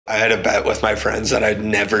I had a bet with my friends that I'd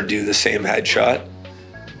never do the same headshot.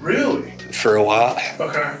 Really? For a while.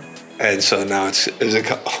 Okay. And so now it's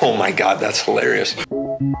oh my God, that's hilarious.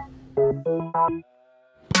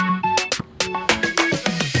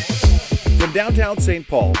 From downtown St.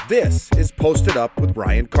 Paul, this is Posted Up with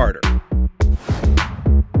Ryan Carter.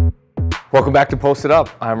 Welcome back to Posted Up.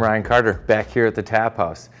 I'm Ryan Carter, back here at the Tap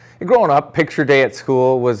House. And growing up, picture day at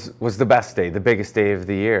school was the best day, the biggest day of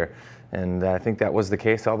the year. And I think that was the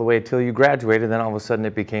case all the way until you graduated, then all of a sudden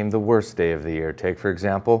it became the worst day of the year. Take, for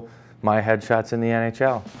example, my headshots in the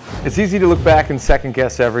NHL. It's easy to look back and second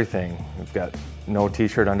guess everything. We've got no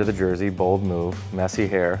t-shirt under the jersey, bold move, messy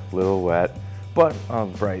hair, little wet, but a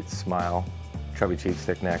bright smile, chubby cheeks,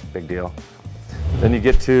 thick neck, big deal. Then you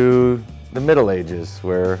get to the Middle Ages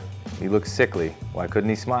where he looks sickly. Why couldn't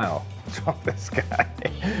he smile? What's wrong with this guy?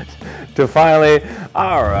 To finally,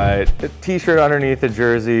 all right, the t-shirt underneath the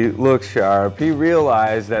jersey looks sharp. He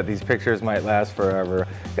realized that these pictures might last forever.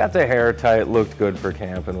 Got the hair tight, looked good for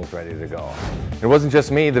camp, and was ready to go. It wasn't just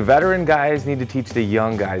me. The veteran guys need to teach the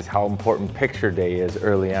young guys how important picture day is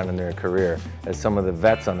early on in their career, as some of the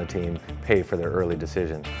vets on the team pay for their early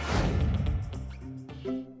decisions.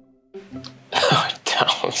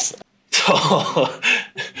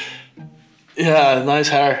 Yeah, nice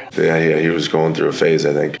hair. Yeah, he was going through a phase,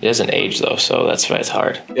 I think. He doesn't age though, so that's why it's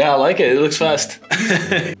hard. Yeah, I like it. It looks fast.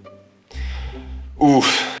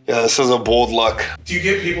 Oof. Yeah, this is a bold look. Do you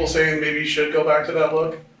get people saying maybe you should go back to that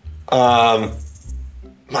look? My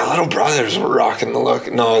little brothers were rocking the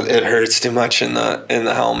look. No, it hurts too much in the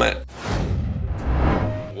helmet.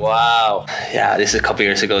 Wow. Yeah, this is a couple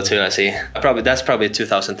years ago too, I see. That's probably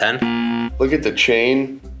 2010. Look at the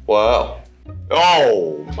chain. Wow.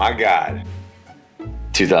 Oh my God.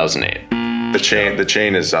 2008. The chain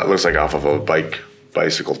is looks like off of a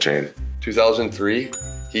bicycle chain. 2003.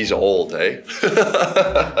 He's old, eh?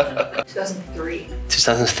 2003.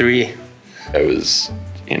 2003. I was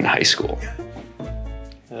in high school.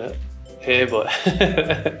 Hey, boy.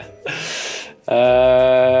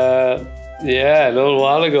 Yeah, a little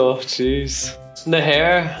while ago. Jeez. The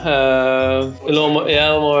hair, a little more,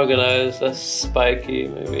 yeah, more organized, less spiky,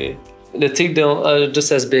 maybe. The teeth don't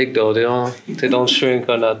just as big though. They don't shrink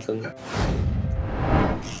or nothing.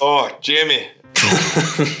 Oh, Jamie.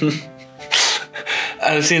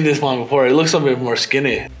 I've seen this one before. It looks a bit more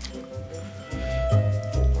skinny.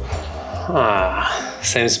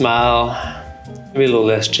 Same smile. Maybe a little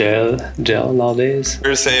less gel nowadays.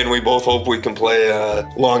 We're saying we both hope we can play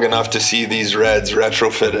long enough to see these reds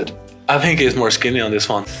retrofitted. I think it's more skinny on this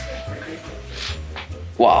one.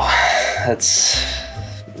 Wow, that's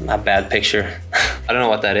a bad picture. I don't know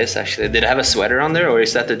what that is actually. Did it have a sweater on there or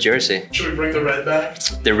is that the jersey? Should we bring the red back?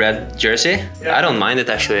 The red jersey? Yeah. I don't mind it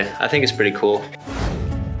actually. I think it's pretty cool.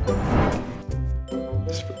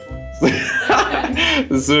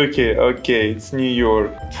 It's okay, it's New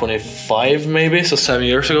York. 25 maybe, so 7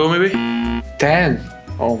 years ago maybe? 10.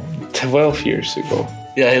 Oh, 12 years ago.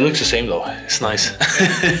 Yeah, it looks the same though. It's nice.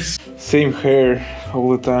 Same hair all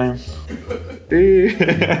the time.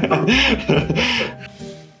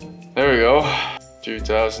 There we go.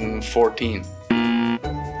 2014.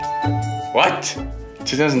 What?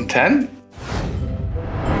 2010?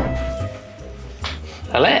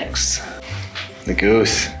 Alex. The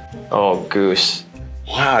goose. Oh, goose.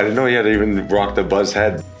 Wow, I didn't know you had to even rock the buzz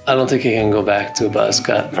head. I don't think he can go back to a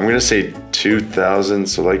buzzcut. I'm gonna say 2000,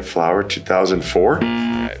 so like flower, 2004?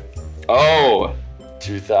 Right. Oh,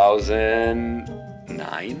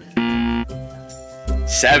 2009?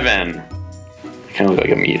 7. Kind of look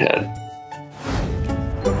like a meathead.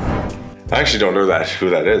 I actually don't know who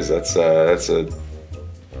that is. That's a...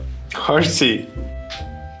 Horsey.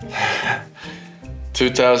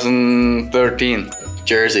 2013.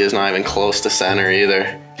 Jersey is not even close to center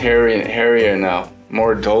either. Hairier now,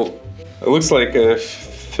 more adult. It looks like a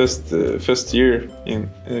first year in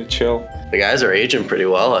NHL. The guys are aging pretty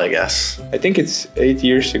well, I guess. I think it's 8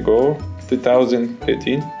 years ago,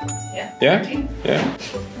 2015. Yeah. Yeah? 13. Yeah.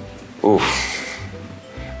 Oof,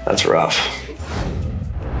 that's rough.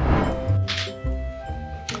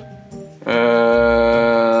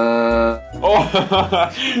 Oh,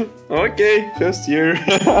 okay, first year.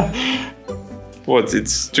 What,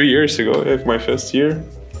 it's 3 years ago, it's my first year.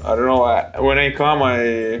 I don't know, when I come,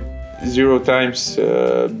 I 0 times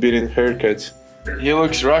beating haircuts. He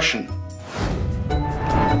looks Russian.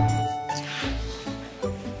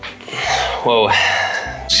 Whoa.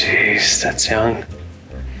 Jeez, that's young.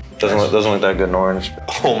 Doesn't look that good in orange.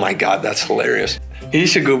 Oh my God, that's hilarious. He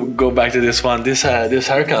should go back to this one, this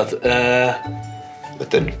haircut. With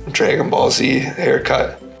the Dragonball-Z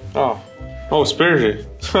haircut. Oh, Spirited.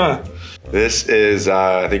 Huh. This is,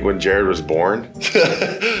 I think, when Jared was born.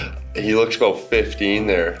 He looks about 15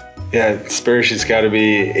 there. Yeah, Spurs, it's got to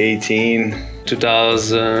be 18.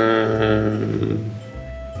 2000.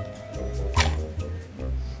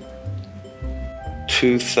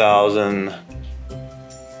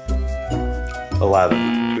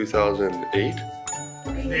 2011. 2008?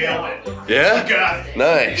 Nailed it. Yeah? Got it.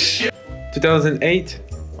 Nice. 2008?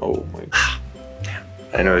 Oh my God.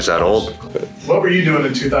 I know he's that old. What were you doing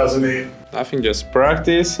in 2008? Nothing, just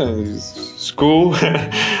practice and school.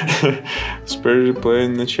 Spurs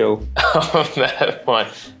playing the chill. That one.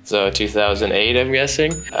 So 2008, I'm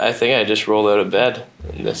guessing. I think I just rolled out of bed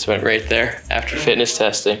and this went right there after fitness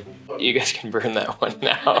testing. You guys can burn that one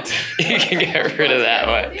now. You can get rid of that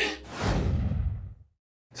one.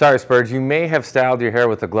 Sorry, Spurge, you may have styled your hair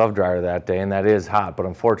with a glove dryer that day, and that is hot, but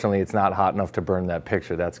unfortunately it's not hot enough to burn that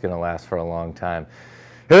picture. That's going to last for a long time.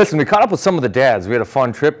 Hey, listen, we caught up with some of the dads. We had a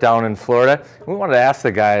fun trip down in Florida. We wanted to ask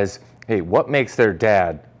the guys, hey, what makes their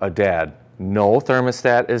dad a dad? No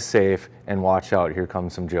thermostat is safe, and watch out, here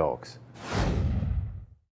comes some jokes.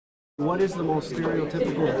 What is the most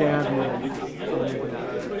stereotypical dad move?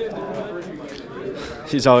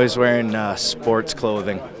 He's always wearing sports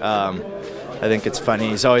clothing. I think it's funny.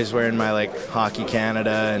 He's always wearing my like Hockey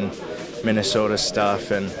Canada and Minnesota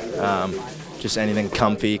stuff, and just anything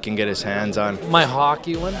comfy he can get his hands on. My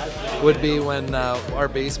hockey one would be when our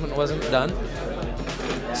basement wasn't done.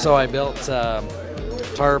 So I built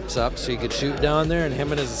tarps up so you could shoot down there, and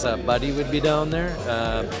him and his buddy would be down there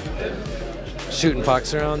shooting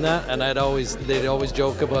pucks around that. And they'd always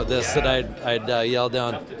joke about this, that I'd yell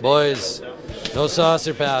down, "Boys, no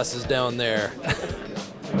saucer passes down there."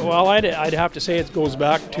 Well, I'd have to say it goes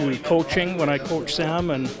back to coaching when I coach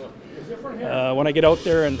Sam, and when I get out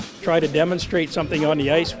there and try to demonstrate something on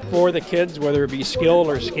the ice for the kids, whether it be skill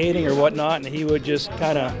or skating or whatnot, and he would just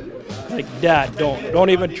kind of like, "Dad, don't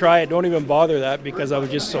even try it, don't even bother that," because I was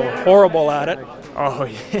just so horrible at it. Oh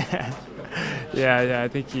yeah, yeah. I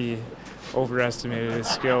think he overestimated his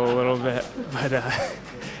skill a little bit, but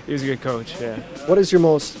he was a good coach. Yeah. What is your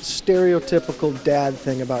most stereotypical dad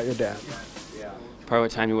thing about your dad? Probably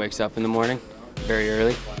what time he wakes up in the morning, very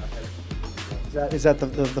early. Is that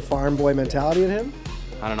the farm boy mentality in him?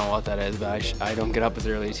 I don't know what that is, but I don't get up as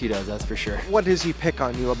early as he does, that's for sure. What does he pick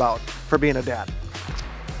on you about for being a dad?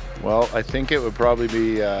 Well, I think it would probably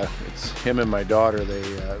be it's him and my daughter.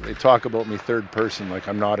 They talk about me third person, like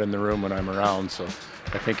I'm not in the room when I'm around. So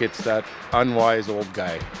I think it's that unwise old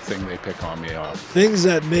guy thing they pick on me on. Things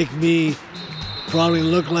that make me probably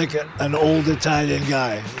look like an old Italian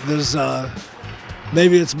guy. There's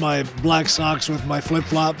maybe it's my black socks with my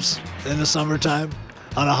flip-flops in the summertime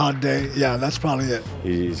on a hot day. Yeah, that's probably it.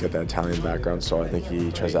 He's got that Italian background, so I think he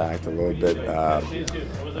tries to act a little bit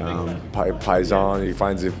paisan. He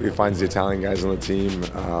finds the Italian guys on the team.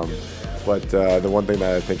 But the one thing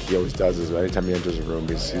that I think he always does is anytime he enters a room,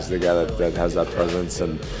 he's the guy that has that presence,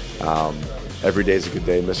 and every day is a good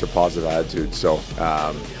day, Mr. Positive Attitude. So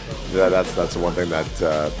that's the one thing that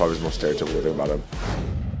probably is the most stereotypical thing about him.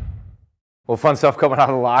 Well, fun stuff coming out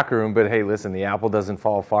of the locker room, but hey, listen, the apple doesn't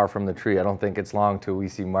fall far from the tree. I don't think it's long till we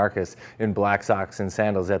see Marcus in black socks and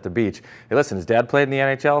sandals at the beach. Hey, listen, his dad played in the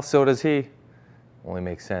NHL, so does he. Only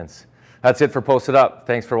makes sense. That's it for Posted Up.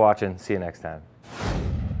 Thanks for watching. See you next time.